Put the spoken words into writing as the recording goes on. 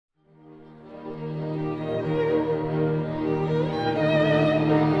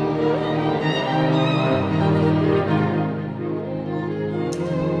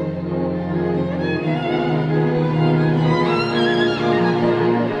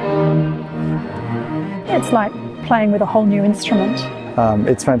It's like playing with a whole new instrument.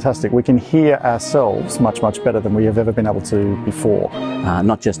 It's fantastic. We can hear ourselves much, much better than we have ever been able to before.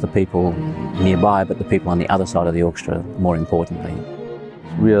 Not just the people nearby, but the people on the other side of the orchestra, more importantly.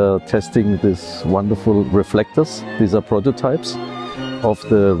 We are testing these wonderful reflectors. These are prototypes of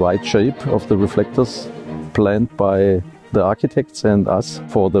the right shape of the reflectors planned by the architects and us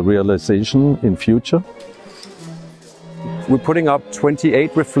for the realization in future. We're putting up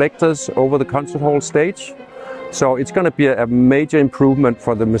 28 reflectors over the concert hall stage. So it's going to be a major improvement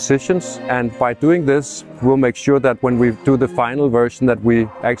for the musicians, and by doing this we'll make sure that when we do the final version that we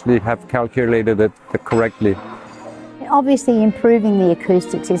actually have calculated it correctly. Obviously improving the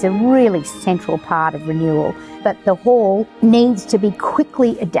acoustics is a really central part of renewal, but the hall needs to be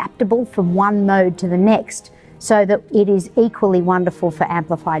quickly adaptable from one mode to the next so that it is equally wonderful for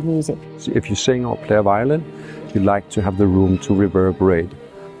amplified music. So if you sing or play a violin, you like to have the room to reverberate,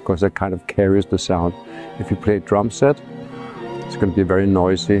 because that kind of carries the sound. If you play a drum set, it's going to be very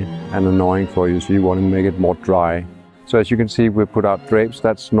noisy and annoying for you, so you want to make it more dry. So as you can see, we put out drapes,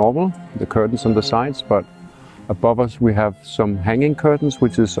 that's normal, the curtains on the sides, but above us we have some hanging curtains,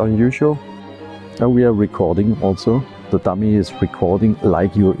 which is unusual. And we are recording also. The dummy is recording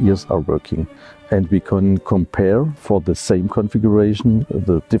like your ears are working. And we can compare for the same configuration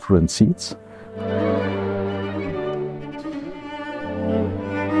the different seats.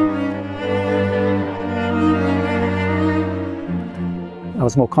 I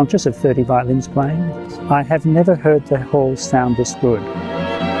was more conscious of 30 violins playing. I have never heard the hall sound this good.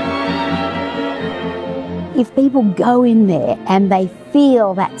 If people go in there and they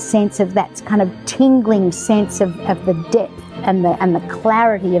feel that sense of, that kind of tingling sense of the depth and the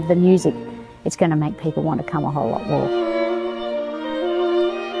clarity of the music, it's going to make people want to come a whole lot more.